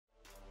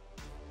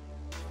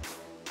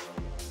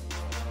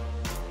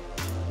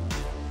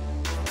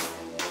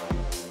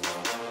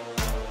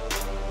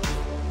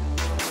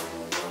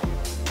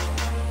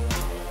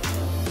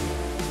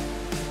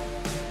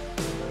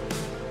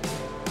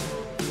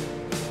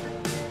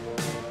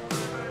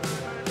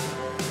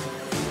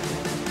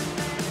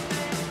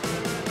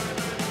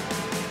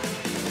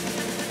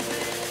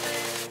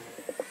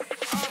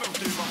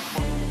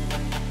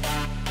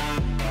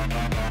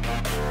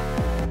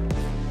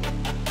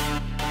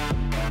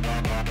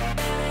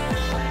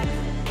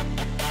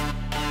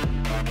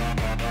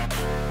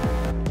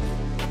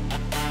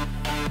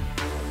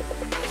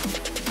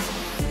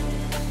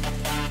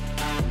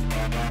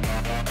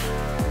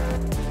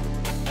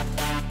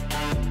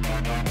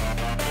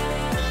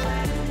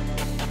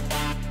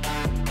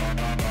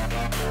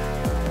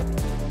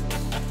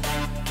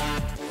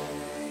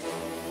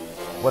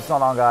What's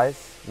going on,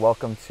 guys?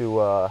 Welcome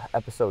to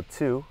episode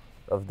 2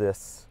 of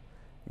this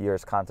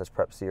year's contest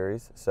prep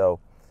series.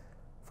 So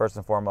first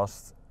and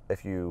foremost,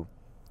 if you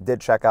did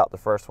check out the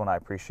first one, I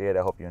appreciate it.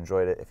 I hope you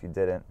enjoyed it. If you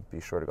didn't,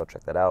 be sure to go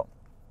check that out.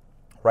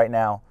 Right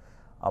now,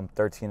 I'm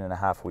 13 and a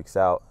half weeks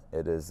out.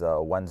 It is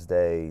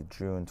Wednesday,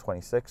 June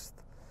 26th,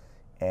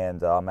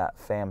 and I'm at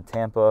FAM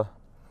Tampa,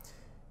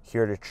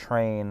 here to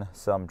train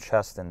some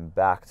chest and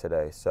back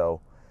today. So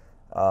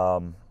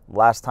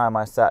last time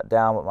I sat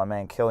down with my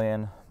man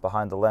Killian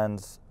behind the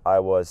lens, I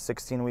was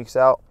 16 weeks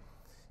out,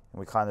 and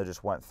we kind of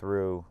just went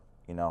through,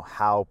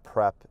 how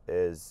prep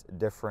is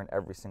different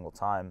every single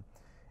time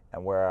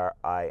and where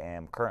I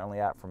am currently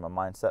at from a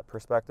mindset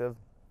perspective.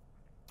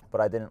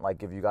 But I didn't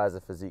give you guys a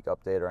physique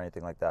update or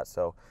anything like that.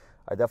 So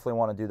I definitely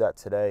want to do that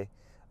today,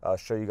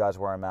 show you guys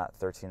where I'm at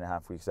 13 and a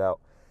half weeks out.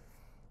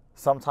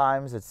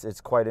 Sometimes it's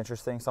quite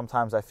interesting.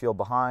 Sometimes I feel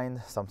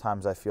behind,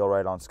 sometimes I feel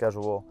right on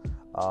schedule,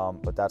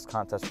 but that's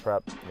contest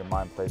prep. Your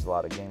mind plays a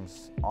lot of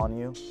games on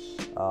you.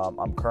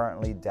 I'm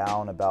currently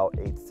down about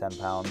 8 to 10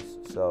 pounds.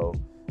 So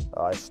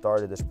I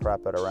started this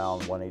prep at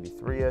around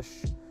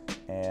 183-ish,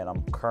 and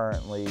I'm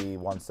currently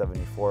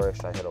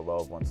 174-ish. I hit a low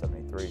of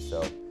 173.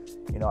 So,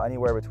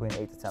 anywhere between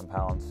 8 to 10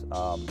 pounds.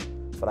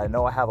 But I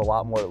know I have a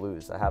lot more to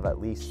lose. I have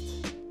at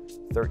least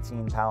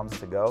 13 pounds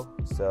to go.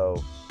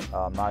 So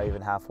I'm not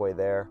even halfway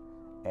there,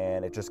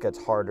 and it just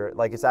gets harder.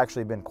 It's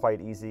actually been quite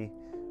easy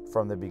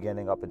from the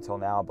beginning up until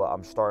now, but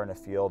I'm starting to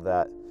feel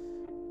that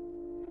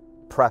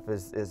prep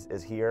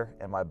is here,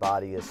 and my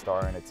body is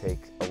starting to take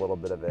a little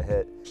bit of a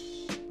hit.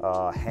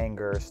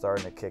 Hanger is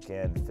starting to kick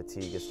in,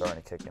 fatigue is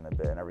starting to kick in a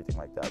bit, and everything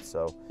like that.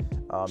 So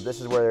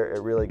this is where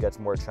it really gets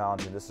more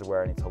challenging. This is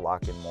where I need to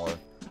lock in more.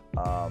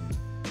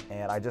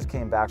 And I just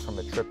came back from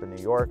a trip in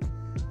New York.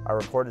 I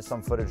recorded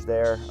some footage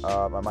there.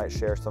 I might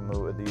share some of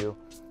it with you.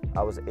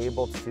 I was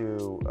able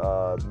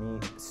to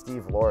meet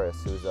Steve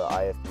Loris, who's an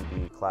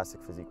IFBB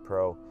Classic Physique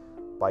Pro,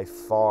 by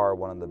far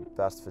one of the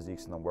best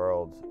physiques in the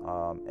world.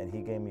 And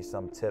he gave me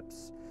some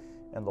tips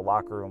in the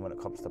locker room when it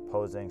comes to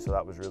posing, so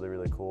that was really,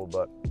 really cool.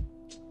 But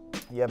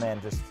yeah,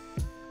 man, just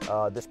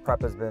this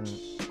prep has been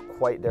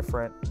quite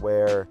different,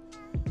 where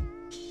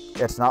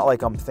it's not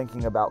like I'm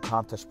thinking about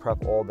contest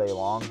prep all day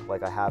long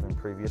like I have in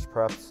previous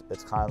preps.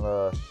 It's kind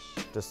of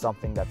just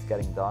something that's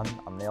getting done.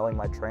 I'm nailing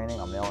my training,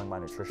 I'm nailing my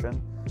nutrition,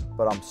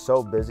 but I'm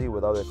so busy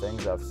with other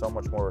things. I have so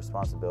much more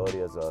responsibility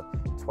as a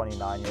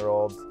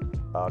 29-year-old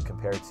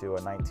compared to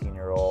a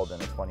 19-year-old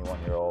and a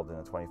 21-year-old and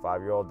a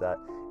 25-year-old that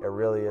it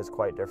really is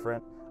quite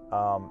different.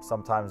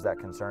 Sometimes that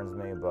concerns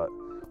me, but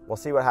we'll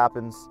see what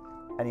happens.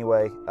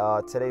 Anyway,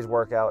 today's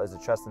workout is a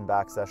chest and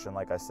back session.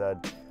 Like I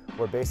said,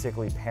 we're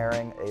basically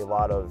pairing a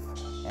lot of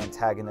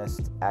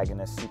antagonist,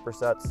 agonist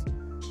supersets.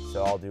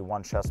 So I'll do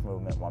one chest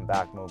movement, one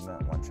back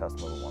movement, one chest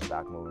movement, one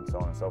back movement, so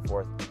on and so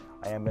forth.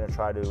 I am going to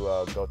try to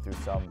go through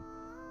some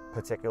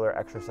particular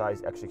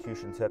exercise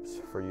execution tips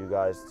for you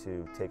guys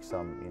to take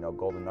some,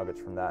 golden nuggets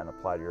from that and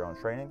apply to your own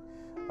training.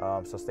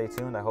 So stay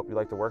tuned. I hope you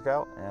like the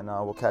workout, and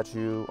we'll catch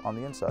you on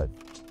the inside.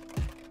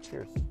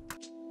 Cheers.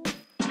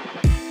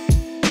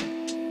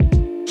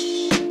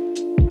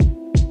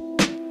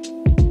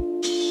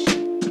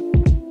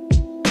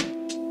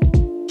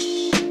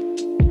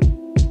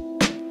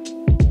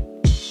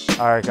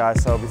 All right,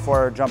 guys, so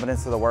before jumping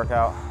into the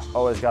workout,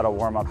 always got to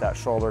warm up that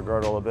shoulder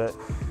girdle a bit.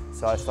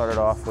 So I started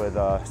off with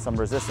some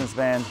resistance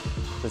band,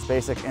 just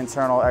basic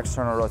internal,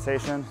 external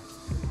rotation.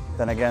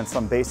 Then again,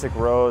 some basic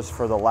rows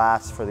for the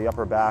lats, for the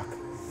upper back,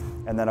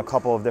 and then a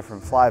couple of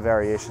different fly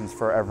variations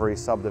for every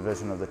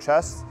subdivision of the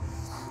chest.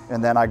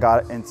 And then I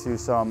got into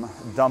some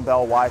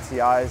dumbbell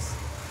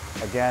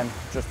YTIs, again,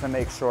 just to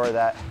make sure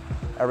that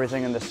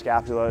everything in the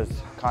scapula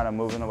is kind of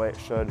moving the way it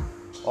should.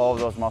 All of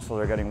those muscles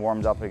are getting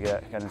warmed up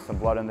again, getting some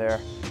blood in there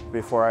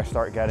before I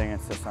start getting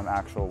into some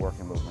actual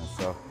working movements.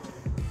 So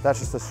that's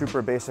just a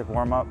super basic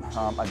warm up.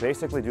 I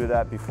basically do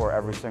that before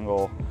every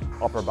single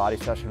upper body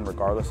session,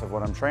 regardless of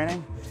what I'm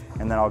training,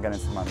 and then I'll get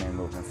into my main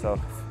movement. So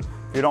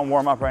if you don't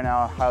warm up right now,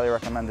 I highly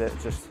recommend it.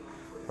 It's just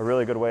a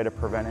really good way to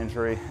prevent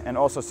injury. And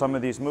also some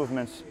of these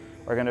movements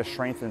are gonna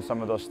strengthen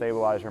some of those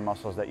stabilizer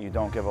muscles that you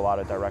don't give a lot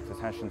of direct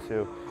attention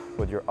to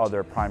with your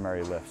other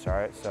primary lifts, all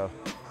right? So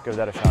give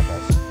that a shot,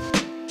 guys.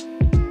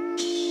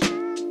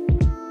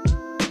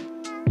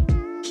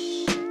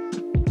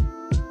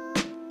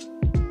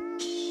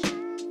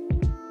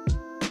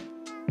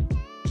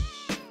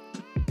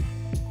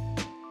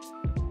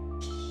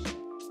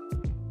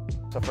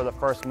 So for the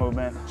first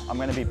movement, I'm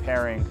gonna be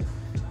pairing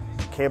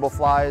cable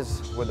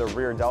flies with a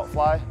rear delt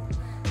fly.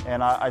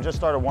 And I just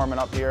started warming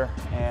up here,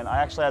 and I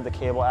actually had the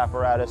cable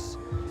apparatus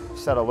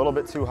set a little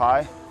bit too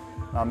high.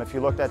 If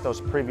you looked at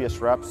those previous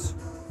reps,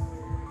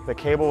 the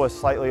cable was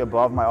slightly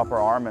above my upper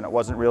arm, and it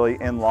wasn't really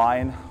in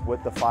line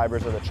with the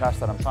fibers of the chest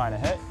that I'm trying to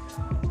hit.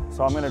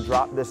 So I'm gonna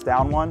drop this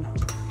down one,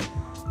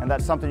 and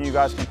that's something you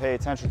guys can pay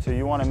attention to.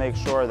 You wanna make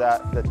sure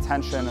that the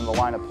tension and the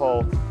line of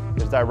pull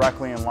is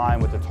directly in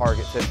line with the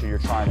target tissue you're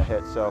trying to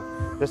hit. So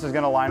this is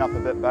gonna line up a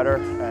bit better,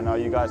 and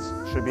you guys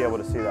should be able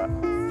to see that.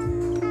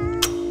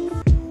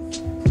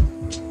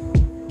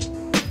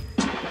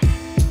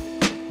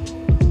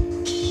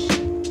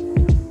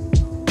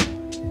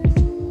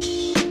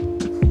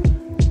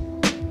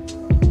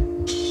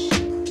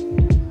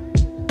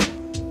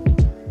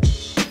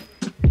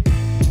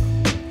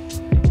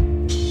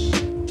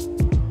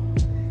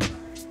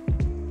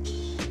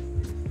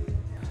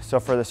 So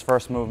for this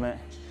first movement,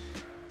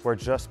 we're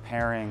just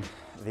pairing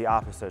the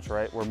opposites,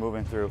 right? We're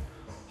moving through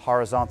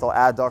horizontal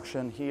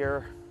adduction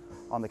here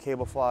on the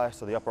cable fly,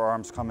 so the upper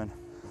arm's coming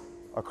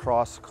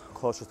across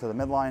closer to the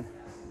midline,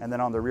 and then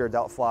on the rear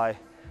delt fly,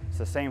 it's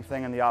the same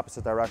thing in the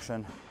opposite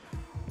direction.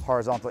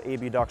 Horizontal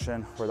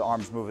abduction, where the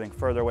arm's moving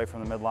further away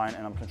from the midline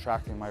and I'm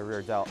contracting my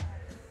rear delt.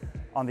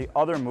 On the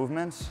other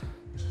movements,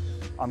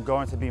 I'm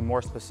going to be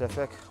more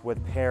specific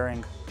with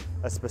pairing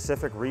a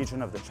specific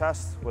region of the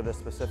chest with a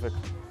specific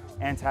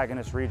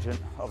antagonist region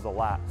of the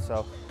lat.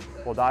 So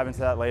we'll dive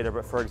into that later,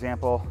 but for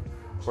example,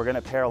 we're gonna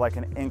pair like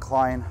an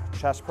incline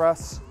chest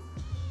press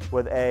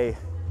with a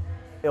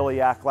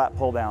iliac lat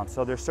pull down.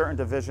 So there's certain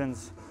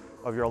divisions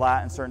of your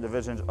lat and certain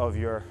divisions of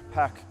your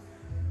pec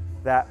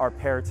that are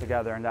paired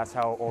together, and that's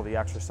how all the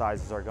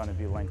exercises are gonna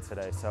be linked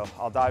today. So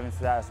I'll dive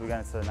into that as we get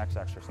into the next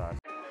exercise.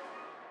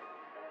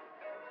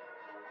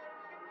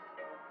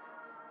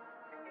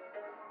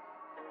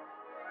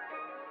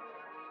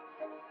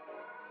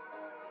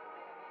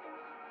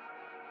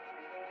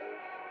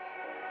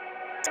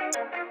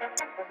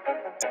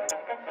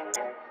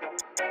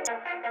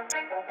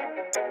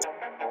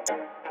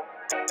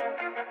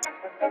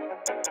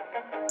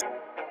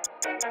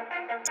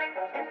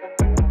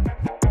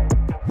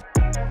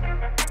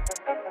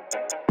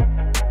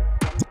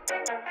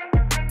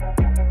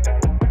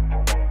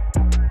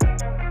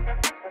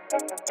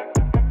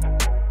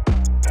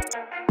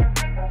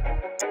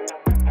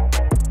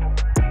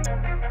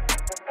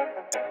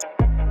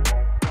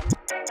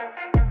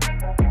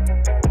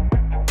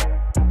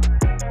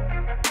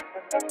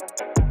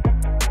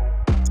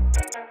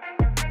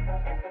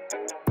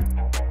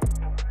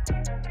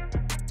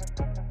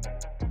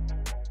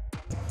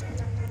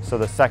 So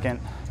the second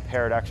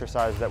paired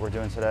exercise that we're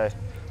doing today,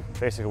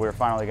 basically we're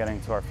finally getting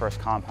to our first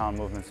compound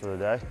movements of the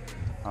day.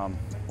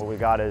 What we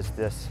got is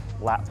this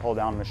lat pull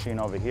down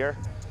machine over here.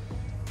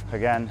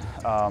 Again,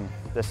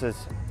 this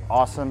is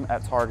awesome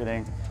at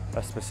targeting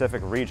a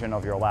specific region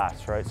of your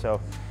lats, right? So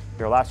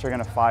your lats are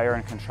gonna fire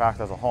and contract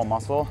as a whole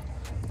muscle,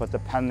 but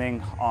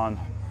depending on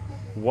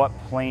what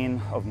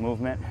plane of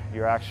movement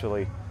you're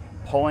actually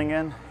pulling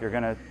in, you're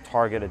gonna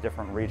target a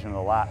different region of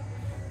the lat.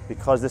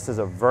 Because this is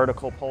a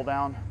vertical pull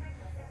down,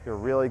 you're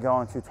really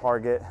going to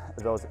target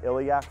those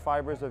iliac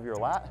fibers of your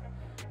lat.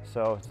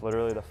 So it's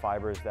literally the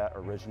fibers that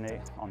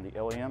originate on the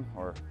ilium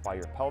or by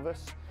your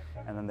pelvis,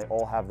 and then they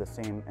all have the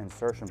same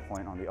insertion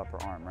point on the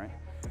upper arm, right?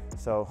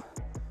 So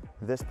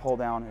this pull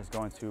down is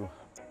going to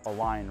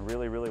align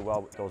really, really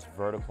well with those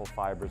vertical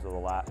fibers of the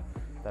lat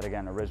that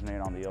again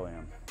originate on the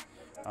ilium.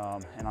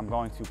 And I'm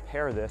going to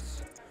pair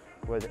this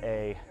with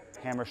a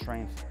hammer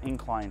strength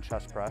incline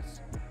chest press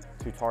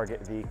to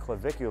target the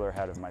clavicular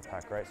head of my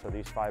pec, right? So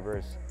these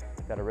fibers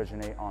that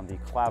originate on the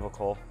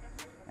clavicle,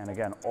 and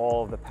again,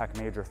 all of the pec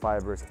major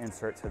fibers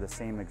insert to the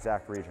same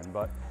exact region,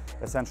 but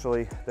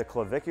essentially the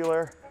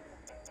clavicular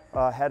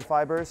head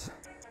fibers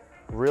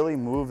really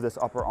move this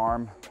upper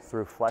arm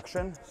through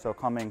flexion, so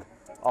coming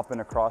up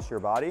and across your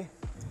body,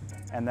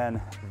 and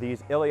then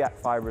these iliac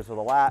fibers of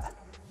the lat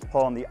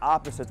pull in the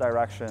opposite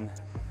direction,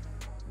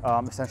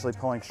 essentially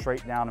pulling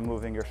straight down and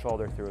moving your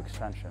shoulder through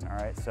extension, all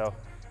right? So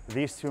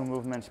these two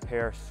movements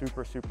pair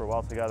super, super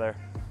well together,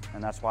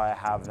 and that's why I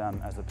have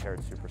them as a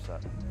paired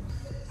superset.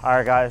 All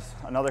right, guys,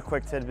 another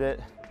quick tidbit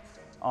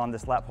on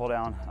this lat pull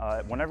down.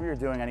 Whenever you're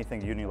doing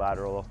anything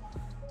unilateral,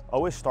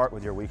 always start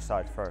with your weak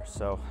side first.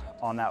 So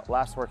on that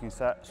last working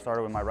set,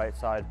 started with my right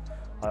side.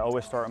 I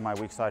always start with my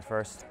weak side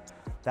first.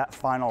 That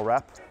final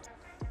rep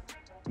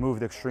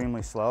moved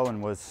extremely slow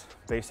and was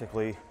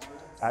basically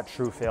at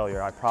true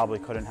failure. I probably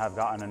couldn't have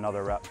gotten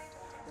another rep.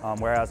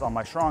 Whereas on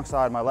my strong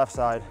side, my left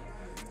side,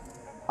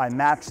 I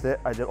matched it.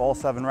 I did all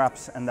 7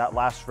 reps, and that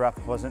last rep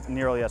wasn't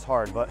nearly as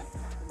hard, but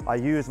I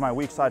used my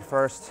weak side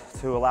first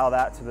to allow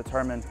that to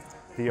determine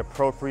the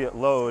appropriate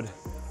load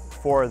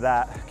for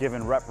that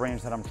given rep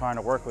range that I'm trying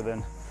to work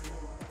within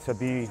to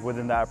be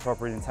within that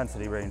appropriate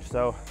intensity range.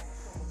 So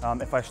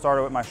if I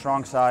started with my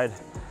strong side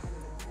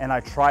and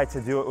I tried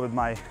to do it with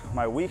my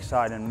weak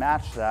side and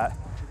match that,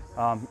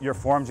 your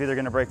form's either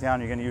gonna break down,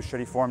 you're gonna use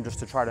shitty form just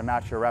to try to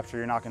match your reps, or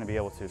you're not gonna be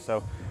able to.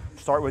 So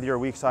start with your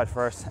weak side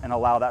first and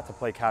allow that to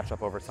play catch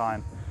up over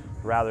time,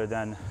 rather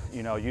than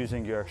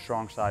using your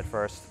strong side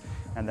first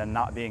and then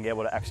not being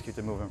able to execute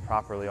the movement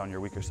properly on your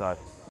weaker side.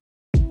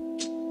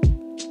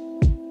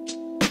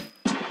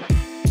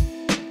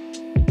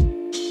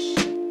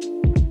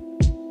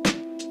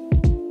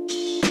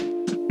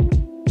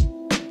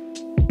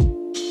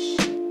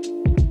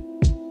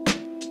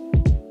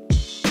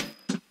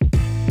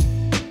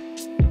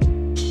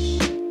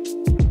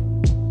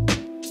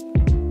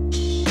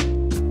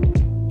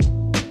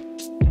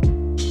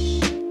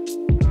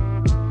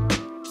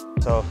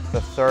 So the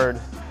third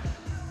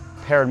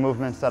paired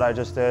movements that I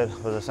just did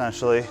was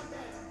essentially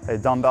a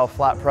dumbbell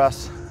flat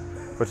press,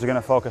 which is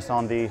gonna focus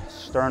on the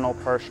sternal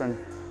portion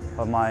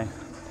of my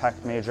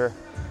pec major.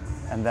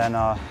 And then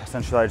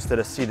essentially I just did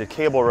a seated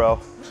cable row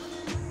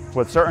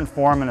with certain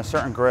form and a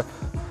certain grip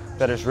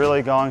that is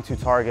really going to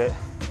target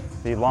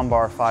the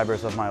lumbar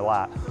fibers of my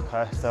lat,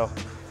 okay? So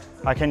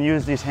I can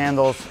use these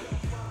handles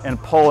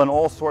and pull in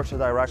all sorts of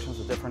directions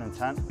with different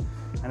intent,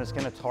 and it's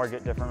going to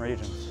target different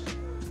regions.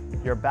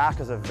 Your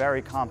back is a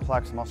very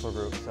complex muscle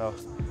group, so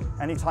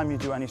anytime you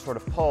do any sort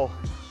of pull,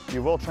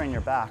 you will train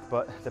your back,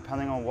 but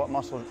depending on what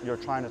muscle you're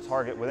trying to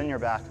target within your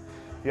back,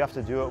 you have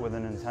to do it with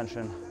an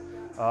intention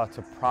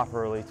to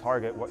properly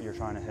target what you're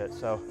trying to hit.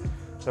 So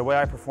the way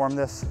I perform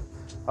this,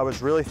 I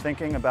was really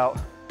thinking about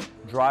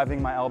driving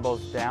my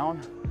elbows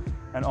down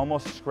and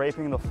almost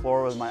scraping the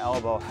floor with my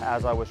elbow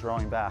as I was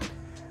rowing back.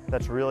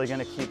 That's really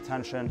gonna keep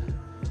tension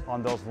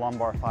on those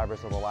lumbar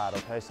fibers of the lat,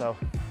 okay? So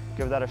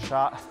give that a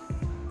shot.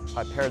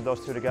 I paired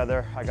those two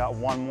together. I got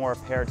one more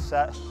paired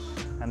set,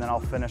 and then I'll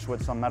finish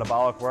with some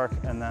metabolic work,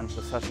 and then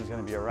the session's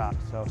gonna be a wrap.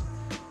 So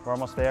we're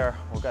almost there.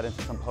 We'll get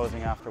into some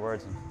posing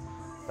afterwards, and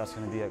that's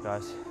gonna be it,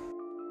 guys.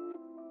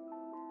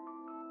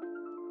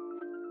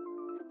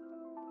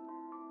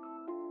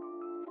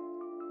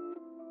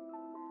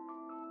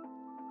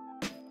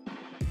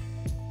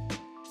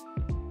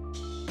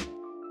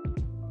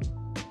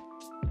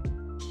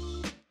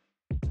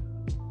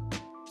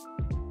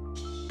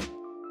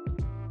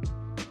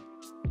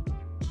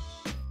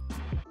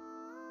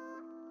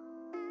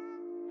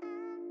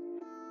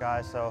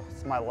 Guys, so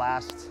it's my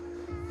last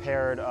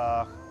paired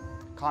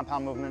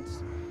compound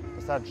movements,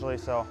 essentially.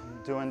 So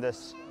I'm doing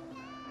this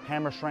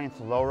hammer strength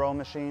low row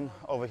machine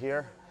over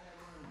here.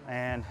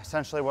 And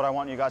essentially what I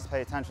want you guys to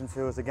pay attention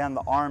to is, again,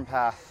 the arm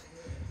path.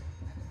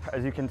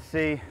 As you can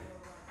see,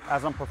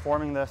 as I'm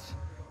performing this,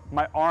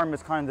 my arm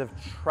is kind of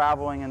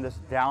traveling in this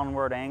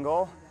downward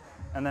angle.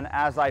 And then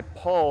as I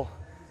pull,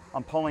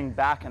 I'm pulling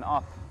back and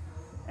up.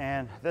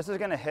 And this is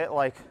gonna hit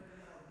like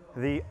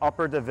the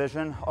upper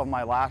division of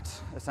my lats.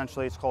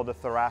 Essentially, it's called the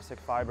thoracic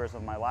fibers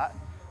of my lat.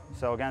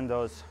 So again,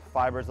 those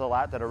fibers of the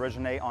lat that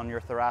originate on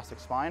your thoracic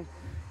spine.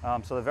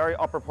 So the very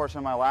upper portion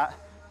of my lat,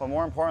 but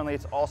more importantly,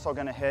 it's also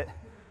gonna hit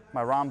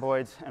my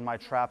rhomboids and my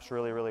traps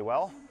really, really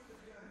well.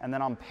 And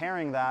then I'm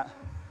pairing that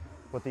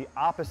with the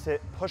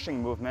opposite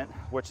pushing movement,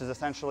 which is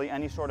essentially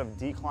any sort of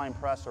decline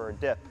press or a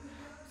dip.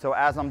 So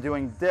as I'm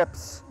doing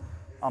dips,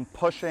 I'm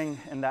pushing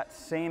in that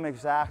same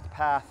exact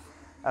path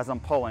as I'm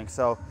pulling.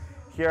 So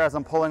here, as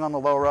I'm pulling on the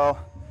low row,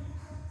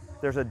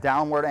 there's a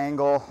downward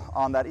angle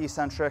on that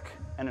eccentric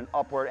and an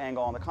upward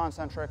angle on the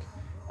concentric.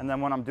 And then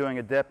when I'm doing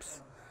a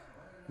dips,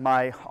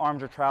 my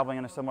arms are traveling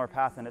in a similar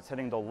path, and it's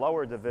hitting the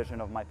lower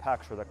division of my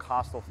pecs, or the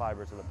costal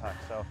fibers of the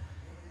pecs. So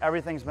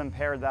everything's been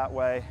paired that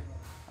way.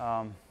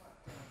 Let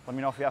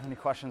me know if you have any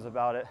questions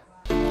about it.